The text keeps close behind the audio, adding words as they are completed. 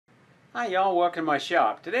Hi y'all, welcome to my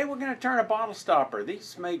shop. Today we're going to turn a bottle stopper.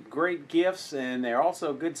 These make great gifts and they're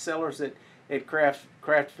also good sellers at craft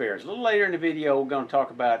fairs. A little later in the video we're going to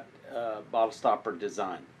talk about bottle stopper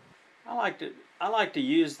design. I like to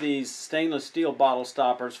use these stainless steel bottle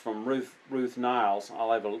stoppers from Ruth Niles.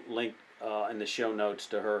 I'll have a link in the show notes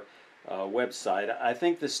to her website. I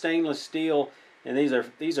think the stainless steel, and these are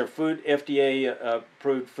FDA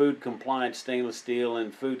approved, food compliant stainless steel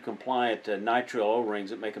and food compliant nitrile O-rings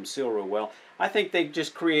that make them seal real well. I think they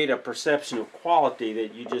just create a perception of quality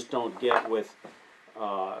that you just don't get with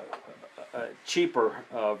cheaper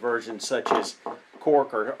versions such as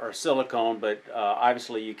cork or silicone. But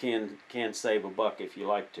obviously you can save a buck if you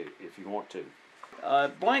want to.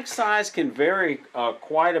 Blank size can vary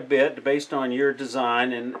quite a bit based on your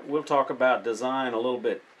design, and we'll talk about design a little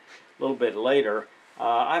bit later.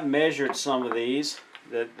 I've measured some of these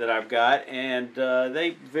that I've got, and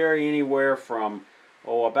they vary anywhere from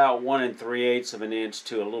about 1 3/8 of an inch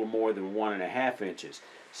to a little more than 1.5 inches.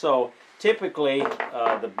 So typically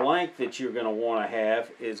the blank that you're going to want to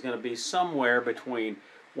have is going to be somewhere between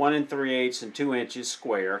 1 3/8 and 2 inches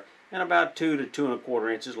square, and about 2 to 2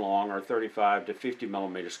 1/4 inches long, or 35 to 50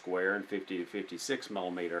 millimeter square and 50 to 56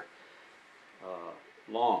 millimeter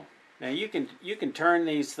long. Now you can turn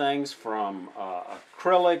these things from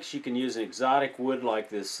acrylics. You can use an exotic wood like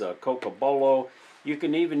this cocobolo. You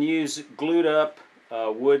can even use glued up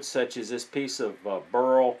wood such as this piece of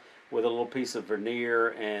burl with a little piece of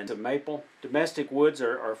veneer and some maple. Domestic woods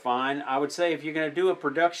are fine. I would say if you're going to do a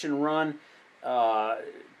production run,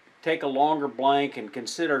 take a longer blank and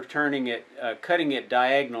consider turning it, cutting it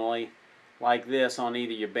diagonally like this on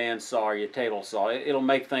either your bandsaw or your table saw. It'll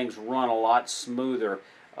make things run a lot smoother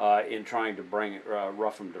in trying to bring it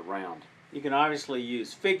rough them to round. You can obviously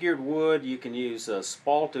use figured wood. You can use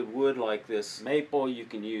spalted wood like this maple. You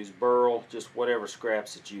can use burl, just whatever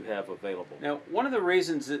scraps that you have available. Now, one of the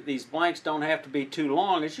reasons that these blanks don't have to be too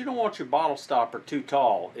long is you don't want your bottle stopper too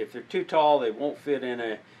tall. If they're too tall, they won't fit in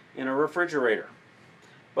a refrigerator.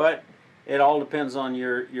 But it all depends on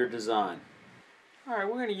your design. All right,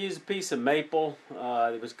 we're going to use a piece of maple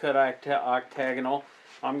that was cut octagonal.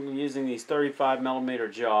 I'm using these 35 millimeter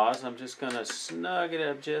jaws. I'm just going to snug it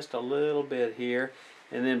up just a little bit here,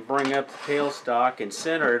 and then bring up the tailstock and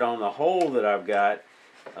center it on the hole that I've got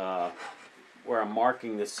where I'm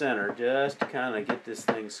marking the center, just to kind of get this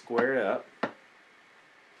thing squared up.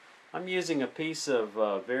 I'm using a piece of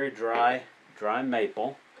very dry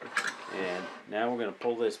maple. And now we're going to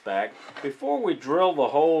pull this back. Before we drill the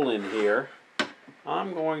hole in here,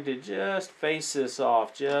 I'm going to just face this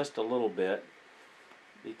off just a little bit,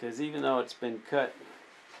 because even though it's been cut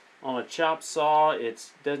on a chop saw,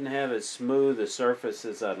 it doesn't have as smooth a surface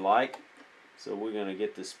as I'd like. So we're going to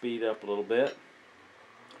get the speed up a little bit.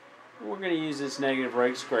 We're going to use this negative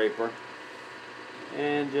rake scraper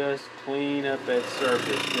and just clean up that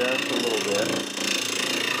surface just a little bit.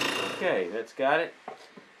 Okay, that's got it.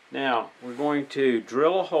 Now, we're going to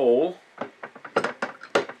drill a hole.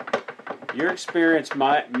 Your experience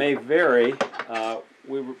may vary.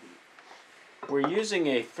 We're using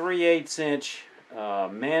a 3/8 inch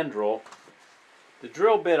mandrel. The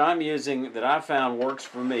drill bit I'm using that I found works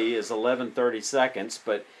for me is 11/32,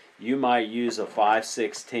 but you might use a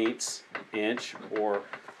 5/16 inch, or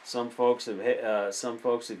some folks have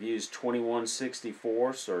used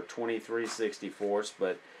 21/64 or 23/64,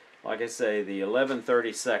 but like I say, the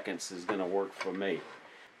 11/32 is going to work for me.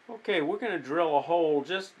 Okay, we're going to drill a hole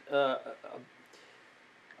just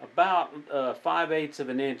about 5/8 of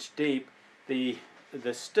an inch deep. The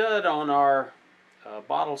stud on our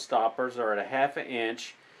bottle stoppers are at 1/2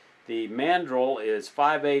 inch. The mandrel is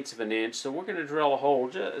 5/8 of an inch, so we're going to drill a hole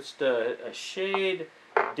just a shade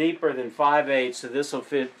deeper than 5/8, so this will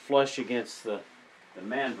fit flush against the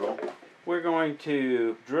mandrel. We're going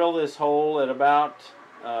to drill this hole at about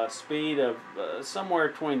speed of somewhere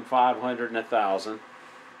between 500 and 1,000.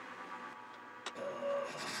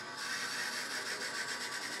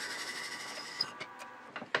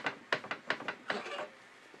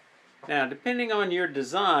 Now, depending on your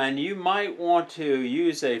design, you might want to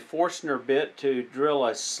use a Forstner bit to drill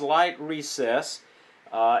a slight recess,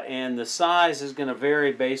 and the size is going to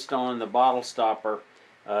vary based on the bottle stopper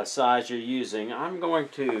size you're using. I'm going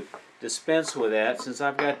to dispense with that. Since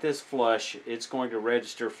I've got this flush, it's going to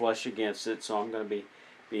register flush against it, so I'm going to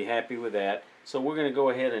be happy with that. So we're going to go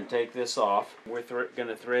ahead and take this off. We're going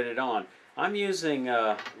to thread it on. I'm using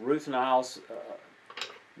Ruth Niles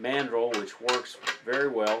mandrel, which works very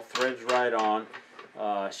well, threads right on.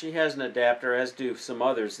 She has an adapter, as do some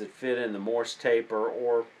others that fit in the Morse taper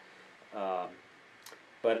or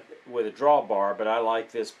but with a drawbar, but I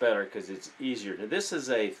like this better because it's easier. Now, this is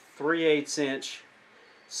a 3/8 inch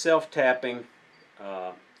self-tapping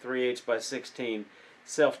 3/8 by 16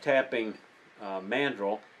 self-tapping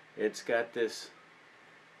mandrel. It's got this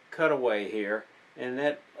cutaway here, and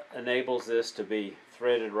that enables this to be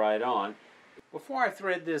threaded right on. Before I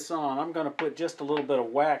thread this on, I'm going to put just a little bit of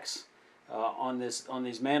wax on these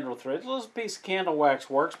mandrel threads. A little piece of candle wax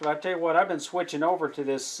works, but I tell you what, I've been switching over to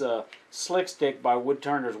this slick stick by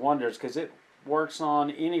Woodturner's Wonders because it works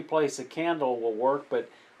on any place a candle will work, but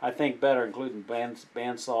I think better, including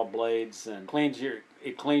bandsaw blades, and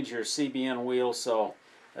it cleans your CBN wheel. So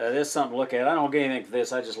this is something to look at. I don't get anything for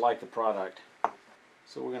this. I just like the product.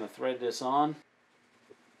 So we're going to thread this on.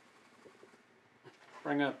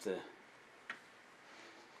 Bring up the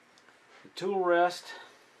tool rest.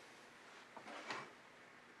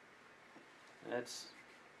 That's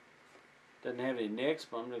doesn't have any nicks,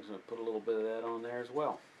 but I'm just going to put a little bit of that on there as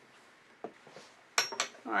well.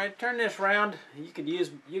 All right, turn this round. You could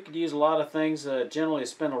use a lot of things. Generally, a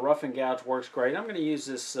spindle roughing gouge works great. I'm going to use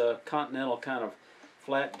this Continental kind of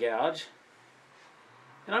flat gouge,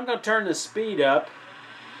 and I'm going to turn the speed up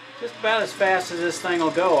just about as fast as this thing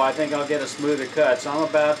will go. I think I'll get a smoother cut. So I'm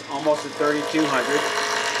about almost at 3,200.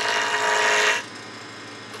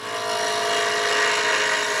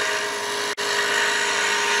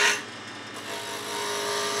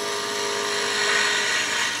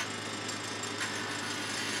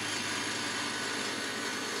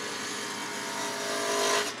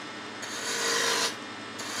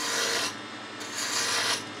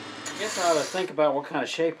 I guess I ought to think about what kind of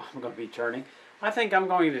shape I'm going to be turning. I think I'm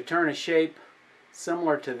going to turn a shape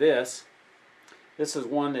similar to this. This is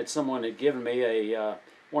one that someone had given me.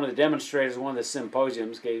 One of the demonstrators, one of the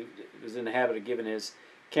symposiums, was in the habit of giving his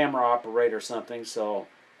camera operator something, so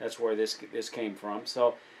that's where this came from.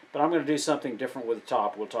 So, but I'm going to do something different with the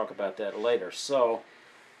top. We'll talk about that later. So,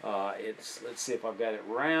 let's see if I've got it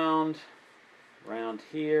round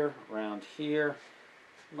here, round here.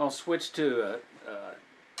 I'm going to switch to a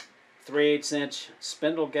 3/8 inch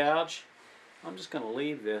spindle gouge. I'm just going to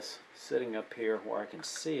leave this sitting up here where I can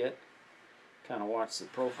see it. Kind of watch the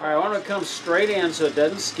profile. All right, I want to come straight in so it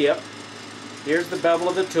doesn't skip. Here's the bevel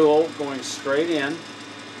of the tool going straight in,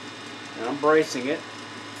 and I'm bracing it.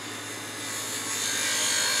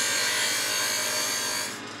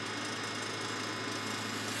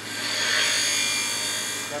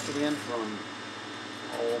 Tuck it in from,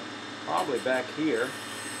 probably back here.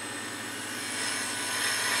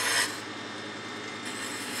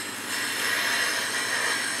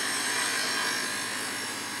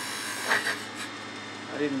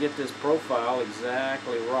 I didn't get this profile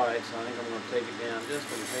exactly right, so I think I'm going to take it down just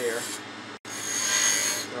a hair.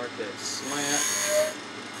 Start that slant.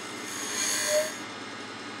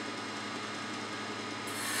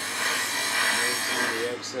 Move some of the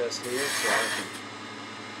excess here so I can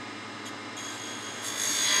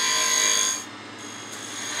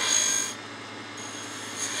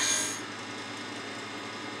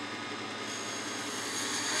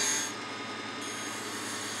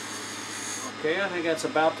Okay, I think that's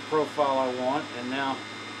about the profile I want, and now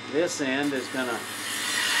this end is going to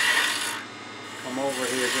come over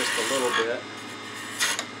here just a little bit.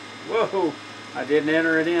 Whoa! I didn't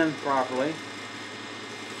enter it in properly.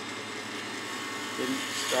 Didn't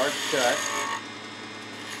start to cut.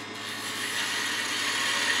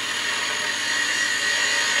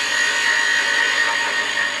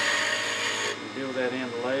 We'll deal with that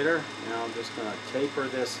in later. Now I'm just going to taper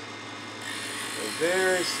this a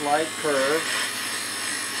very slight curve.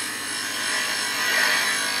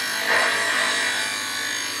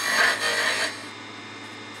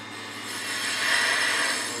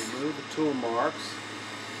 Remove the tool marks.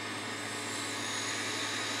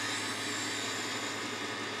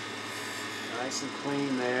 Nice and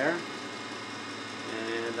clean there.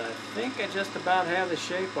 And I think I just about have the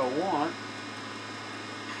shape I want.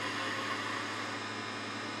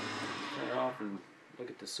 Turn it off and look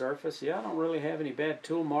at the surface. Yeah, I don't really have any bad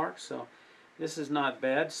tool marks, so this is not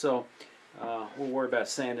bad. So we'll worry about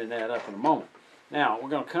sanding that up in a moment. Now we're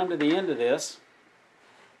going to come to the end of this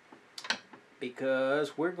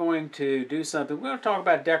because we're going to do something. We're going to talk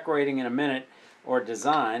about decorating in a minute, or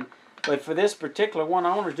design, but for this particular one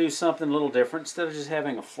I want to do something a little different. Instead of just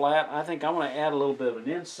having a flat, I think I want to add a little bit of an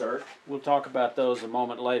insert. We'll talk about those a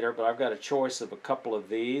moment later, but I've got a choice of a couple of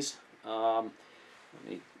these. Let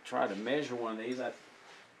me try to measure one of these.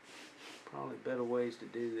 Probably better ways to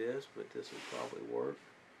do this, but this will probably work.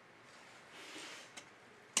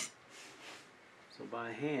 So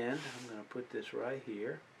by hand, I'm going to put this right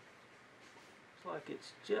here. Looks like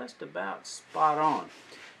it's just about spot on.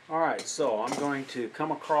 Alright, so I'm going to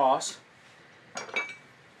come across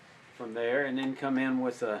from there and then come in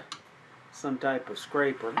with some type of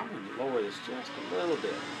scraper and lower this just a little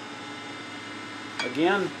bit.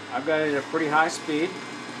 Again, I've got it at a pretty high speed.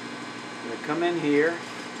 I'm going to come in here,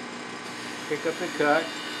 pick up the cut,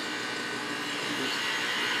 just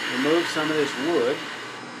remove some of this wood.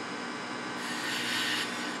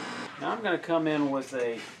 Now I'm going to come in with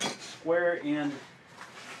a square end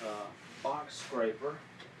box scraper.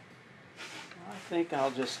 I think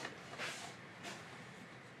I'll just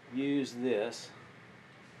use this,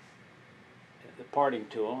 the parting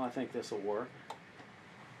tool. I think this will work.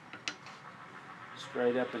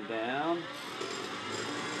 Straight up and down.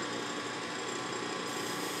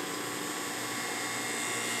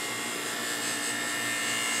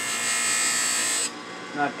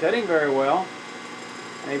 Not cutting very well.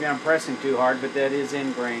 Maybe I'm pressing too hard, but that is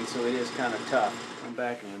ingrained, so it is kind of tough. Come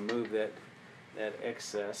back and remove that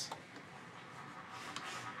excess.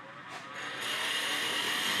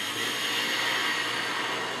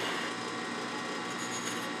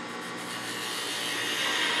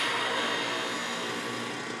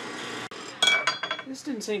 This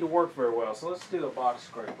didn't seem to work very well, so let's do a box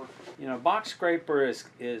scraper. You know, a box scraper is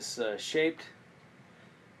shaped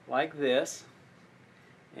like this,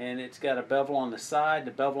 and it's got a bevel on the side,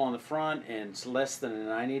 the bevel on the front, and it's less than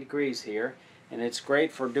 90 degrees here. And it's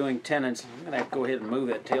great for doing tenons. I'm going to have to go ahead and move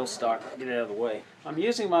that tailstock, get it out of the way. I'm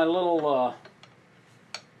using my little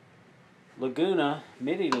Laguna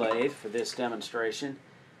midi lathe for this demonstration.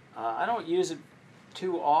 I don't use it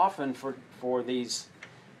too often for these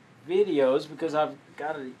videos because I've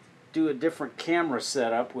got to do a different camera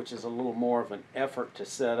setup, which is a little more of an effort to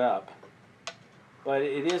set up. But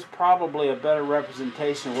it is probably a better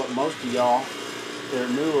representation of what most of y'all that are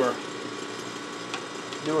newer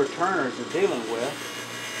turners are dealing with.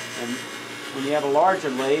 And when you have a larger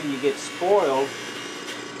lathe, you get spoiled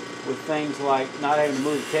with things like not having to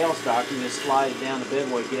move the tailstock. You just slide it down the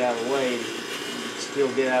bedway, get out of the way, and you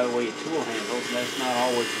still get out of the way of tool handles. And that's not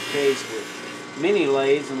always the case with mini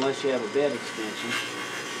lathes unless you have a bed extension.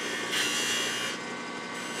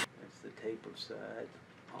 That's the tapered side.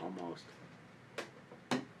 Almost.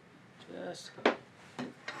 Just a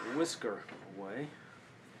whisker away.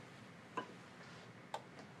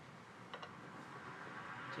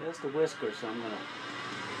 Just a whisker, so I'm going to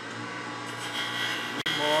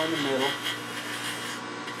more in the middle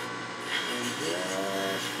and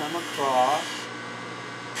just come across.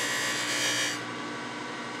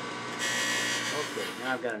 Okay,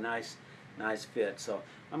 now I've got a nice fit. So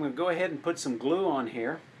I'm going to go ahead and put some glue on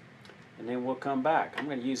here, and then we'll come back. I'm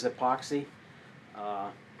going to use epoxy,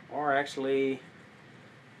 or actually,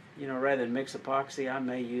 you know, rather than mix epoxy, I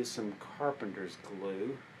may use some carpenter's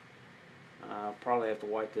glue. I'll probably have to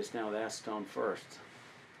wipe this down with acetone first.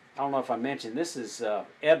 I don't know if I mentioned, this is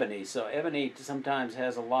ebony. So ebony sometimes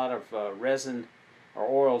has a lot of resin or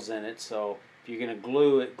oils in it. So if you're going to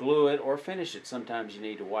glue it or finish it, sometimes you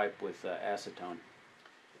need to wipe with acetone.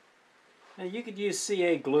 Now you could use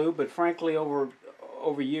CA glue, but frankly over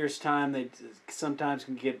years' time they sometimes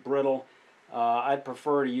can get brittle. I'd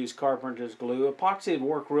prefer to use carpenter's glue. Epoxy would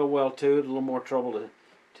work real well too. It's a little more trouble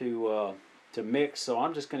to mix. So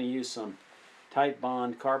I'm just going to use some tight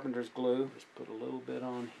bond carpenter's glue. Just put a little bit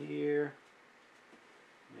on here.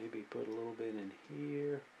 Maybe put a little bit in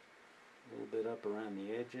here. A little bit up around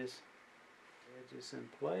the edges. Edges in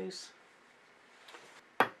place.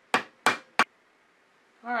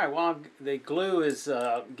 Alright, while the glue is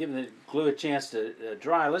giving the glue a chance to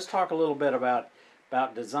dry, let's talk a little bit about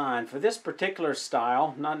design. For this particular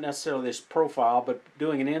style, not necessarily this profile, but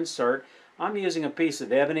doing an insert, I'm using a piece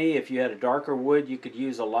of ebony. If you had a darker wood, you could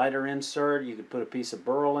use a lighter insert. You could put a piece of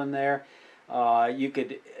burl in there. You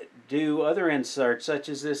could do other inserts, such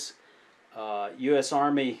as this U.S.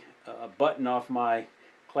 Army button off my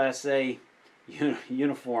Class A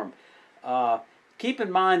uniform. Keep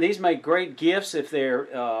in mind, these make great gifts if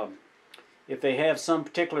they have some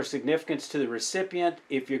particular significance to the recipient.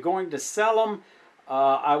 If you're going to sell them,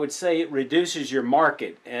 I would say it reduces your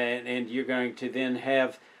market, and you're going to then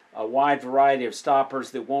have a wide variety of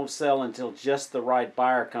stoppers that won't sell until just the right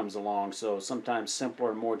buyer comes along. So sometimes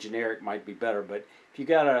simpler and more generic might be better. But if you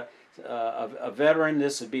got a veteran,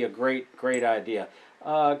 this would be a great idea.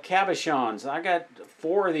 Cabochons. I got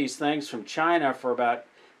 4 of these things from China for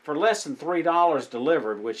less than $3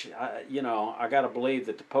 delivered, which you know, I got to believe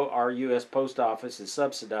that our U.S. Post Office is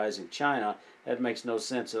subsidizing China. That makes no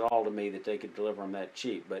sense at all to me that they could deliver them that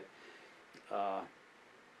cheap, but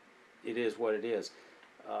it is what it is.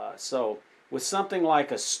 So with something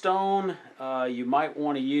like a stone, you might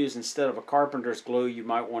want to use, instead of a carpenter's glue, you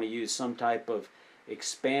might want to use some type of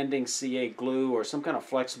expanding CA glue or some kind of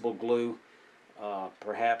flexible glue,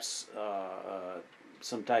 perhaps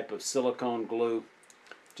some type of silicone glue.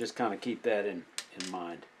 Just kind of keep that in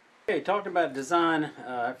mind. Okay, talking about design,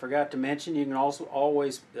 I forgot to mention you can also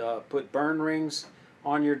always put burn rings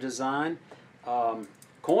on your design.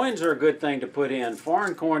 Coins are a good thing to put in.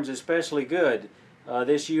 Foreign coins especially good.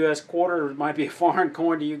 This U.S. quarter might be a foreign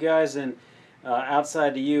coin to you guys in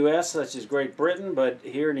outside the U.S., such as Great Britain, but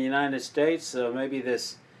here in the United States, maybe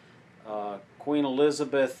this Queen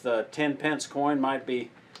Elizabeth 10 pence coin might be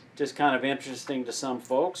just kind of interesting to some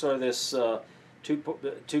folks, or this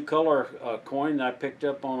two-color coin I picked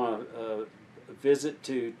up on a visit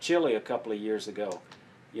to Chile a couple of years ago.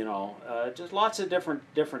 You know, just lots of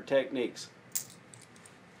different techniques.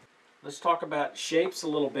 Let's talk about shapes a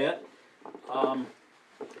little bit.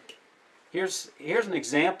 Here's an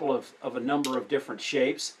example of a number of different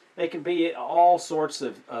shapes. They can be all sorts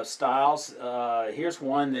of styles. Here's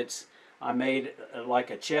one that's I made like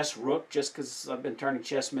a chess rook, just because I've been turning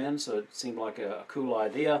chessmen, so it seemed like a cool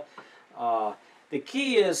idea. The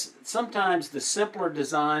key is sometimes the simpler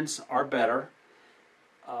designs are better.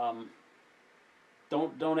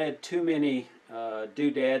 Don't add too many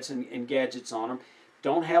doodads and gadgets on them.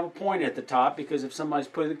 Don't have a point at the top, because if somebody's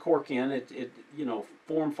putting the cork in, it you know,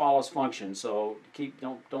 form follows function. So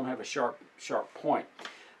don't have a sharp point.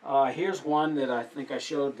 Here's one that I think I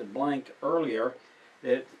showed the blank earlier.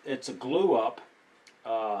 It's a glue up.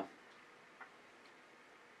 I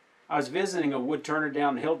was visiting a wood turner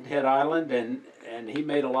down in Hilton Head Island, and he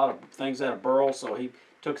made a lot of things out of burl. So he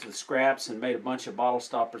took the scraps and made a bunch of bottle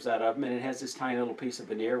stoppers out of them, and it has this tiny little piece of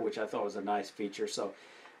veneer, which I thought was a nice feature. So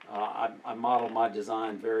I modeled my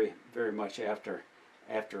design very much after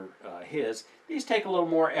his. These take a little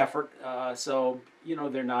more effort, so you know,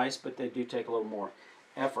 they're nice, but they do take a little more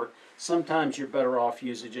effort. Sometimes you're better off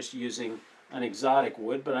just using an exotic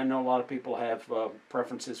wood, but I know a lot of people have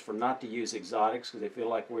preferences for not to use exotics because they feel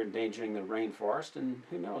like we're endangering the rainforest, and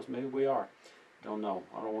who knows, maybe we are. Don't know.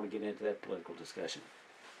 I don't want to get into that political discussion.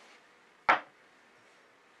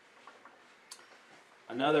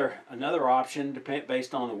 Another option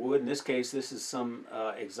based on the wood, in this case this is some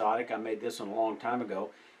exotic. I made this one a long time ago.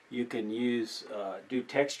 You can do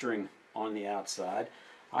texturing on the outside.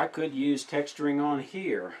 I could use texturing on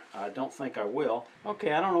here. I don't think I will.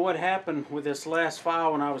 Okay, I don't know what happened with this last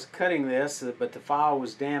file when I was cutting this, but the file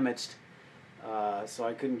was damaged, so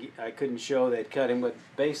I couldn't show that cutting. But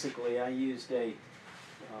basically, I used a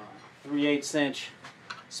 3/8 inch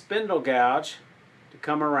spindle gouge to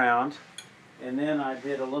come around, and then I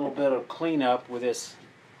did a little bit of cleanup with this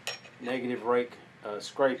negative rake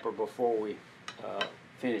scraper before we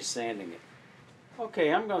finished sanding it.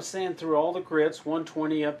 Okay, I'm going to sand through all the grits,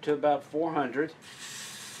 120 up to about 400,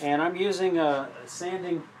 and I'm using a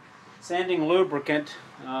sanding lubricant.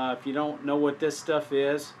 If you don't know what this stuff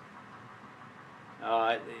is,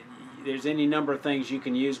 there's any number of things you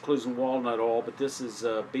can use, including walnut oil, but this is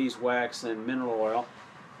beeswax and mineral oil.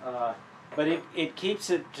 But it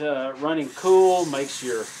keeps it running cool, keeps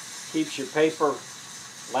your paper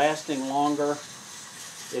lasting longer.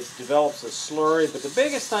 It develops a slurry, but the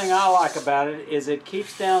biggest thing I like about it is it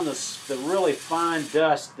keeps down the really fine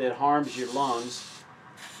dust that harms your lungs.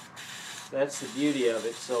 That's the beauty of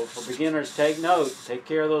it. So for beginners, take note. Take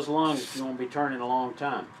care of those lungs if you want to be turning a long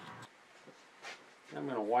time. I'm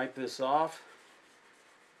going to wipe this off.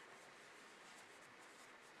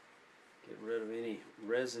 Get rid of any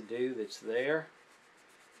residue that's there.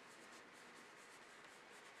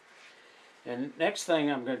 And next thing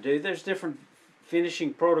I'm going to do, there's different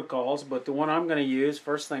finishing protocols, but the one I'm going to use,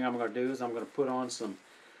 first thing I'm going to do is I'm going to put on some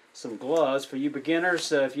gloves. For you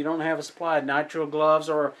beginners, if you don't have a supply of nitrile gloves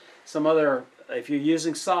or some other, if you're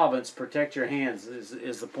using solvents, protect your hands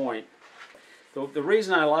is the point. The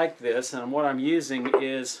reason I like this and what I'm using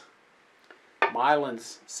is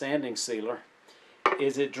Mylan's sanding sealer.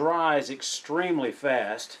 Is it dries extremely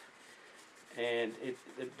fast, and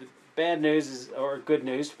the bad news is, or good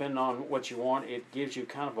news, depending on what you want, it gives you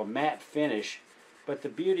kind of a matte finish. But the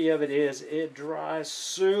beauty of it is it dries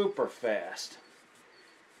super fast.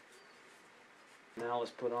 Now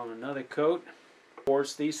let's put on another coat.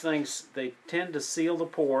 Pores, these things, they tend to seal the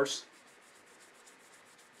pores,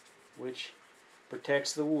 which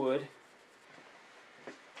protects the wood.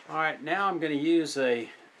 Alright, now I'm going to use a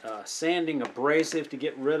sanding abrasive to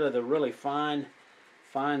get rid of the really fine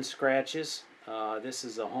scratches. This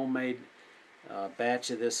is a homemade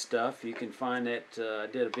batch of this stuff. You can find it, I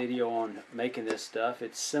did a video on making this stuff.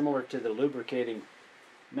 It's similar to the lubricating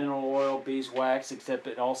mineral oil, beeswax, except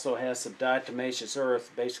it also has some diatomaceous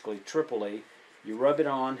earth, basically triple E. You rub it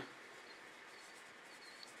on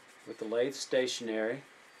with the lathe stationary.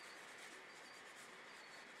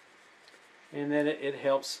 And then it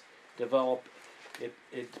helps develop,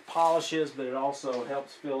 it polishes, but it also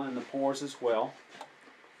helps fill in the pores as well.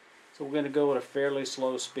 So we're going to go at a fairly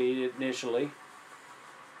slow speed initially.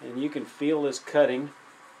 And you can feel this cutting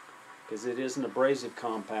because it is an abrasive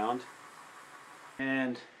compound.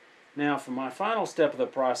 And now for my final step of the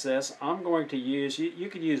process, I'm going to use, you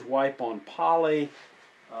could use wipe on poly.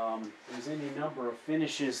 There's any number of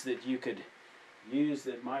finishes that you could use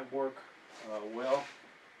that might work well.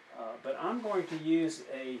 But I'm going to use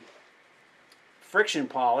a friction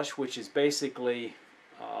polish, which is basically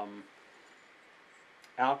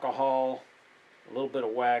alcohol, a little bit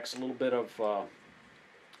of wax, a little bit of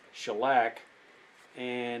shellac,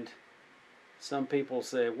 and some people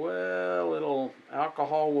say, well,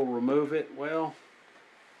 alcohol will remove it. Well,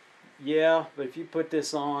 yeah, but if you put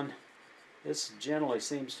this on, this generally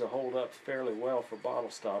seems to hold up fairly well for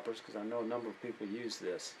bottle stoppers, because I know a number of people use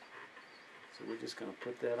this. So we're just going to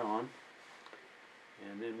put that on,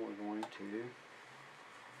 and then we're going to,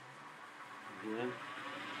 again,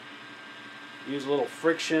 use a little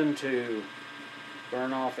friction to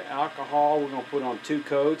burn off the alcohol. We're going to put on 2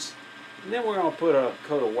 coats, and then we're going to put a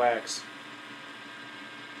coat of wax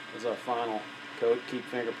as our final coat, keep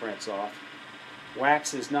fingerprints off.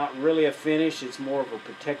 Wax is not really a finish, it's more of a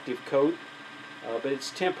protective coat, but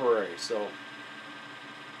it's temporary, so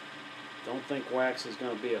don't think wax is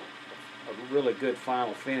going to be a really good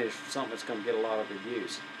final finish, something that's going to get a lot of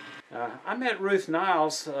reviews. I met Ruth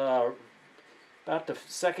Niles about the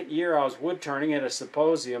second year I was wood turning at a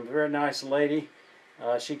symposium. Very nice lady.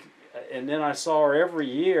 And then I saw her every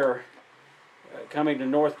year coming to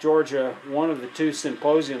North Georgia, one of the 2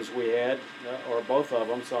 symposiums we had, or both of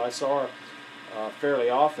them, so I saw her fairly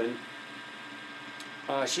often.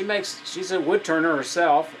 She's a wood turner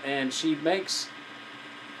herself, and she makes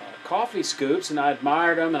coffee scoops, and I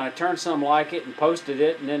admired them, and I turned some like it and posted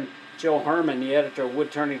it, and then Joe Herman, the editor of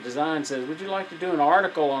Wood Turning Design, says, would you like to do an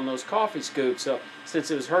article on those coffee scoops? So since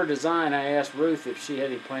it was her design, I asked Ruth if she had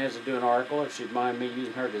any plans to do an article, if she'd mind me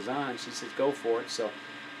using her design. She said, go for it. So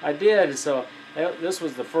I did. So this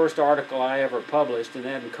was the first article I ever published, and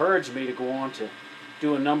that encouraged me to go on to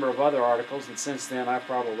do a number of other articles, and since then I've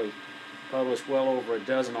probably published well over a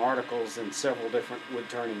dozen articles in several different wood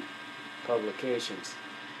turning publications.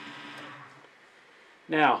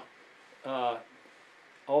 Now,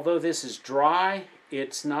 although this is dry,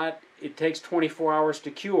 it takes 24 hours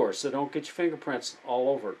to cure, so don't get your fingerprints all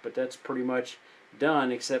over it, but that's pretty much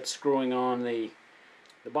done except screwing on the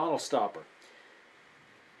bottle stopper.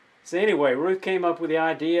 So anyway, Ruth came up with the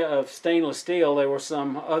idea of stainless steel. There were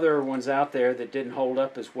some other ones out there that didn't hold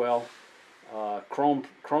up as well, chrome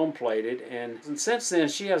plated, and since then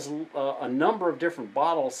she has a number of different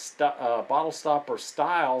bottle stopper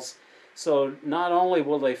styles. So not only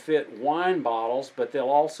will they fit wine bottles, but they'll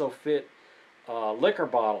also fit liquor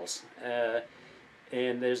bottles.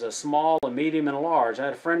 And there's a small, a medium, and a large. I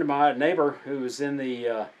had a friend of mine, a neighbor, who was in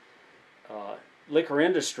the liquor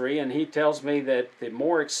industry, and he tells me that the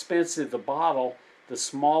more expensive the bottle, the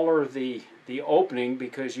smaller the opening,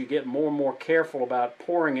 because you get more and more careful about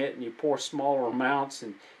pouring it, and you pour smaller amounts,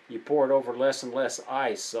 and you pour it over less and less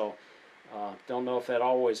ice. So don't know if that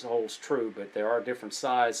always holds true, but there are different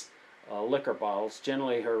size liquor bottles.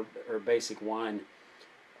 Generally her basic wine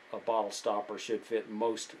bottle stopper should fit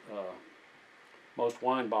most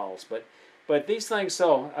wine bottles, but these things,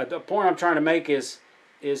 so the point I'm trying to make is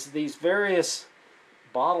these various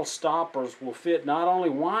bottle stoppers will fit not only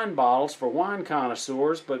wine bottles for wine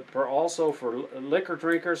connoisseurs, but also for liquor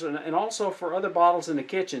drinkers, and also for other bottles in the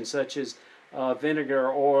kitchen, such as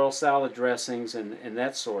vinegar, oil, salad dressings, and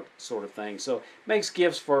that sort of thing. So it makes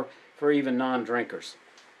gifts for even non-drinkers.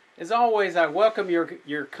 As always, I welcome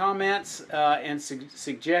your comments and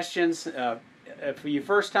suggestions. For you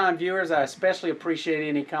first-time viewers, I especially appreciate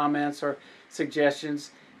any comments or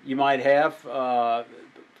suggestions you might have,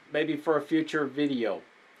 maybe for a future video.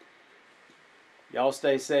 Y'all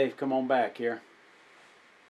stay safe. Come on back here.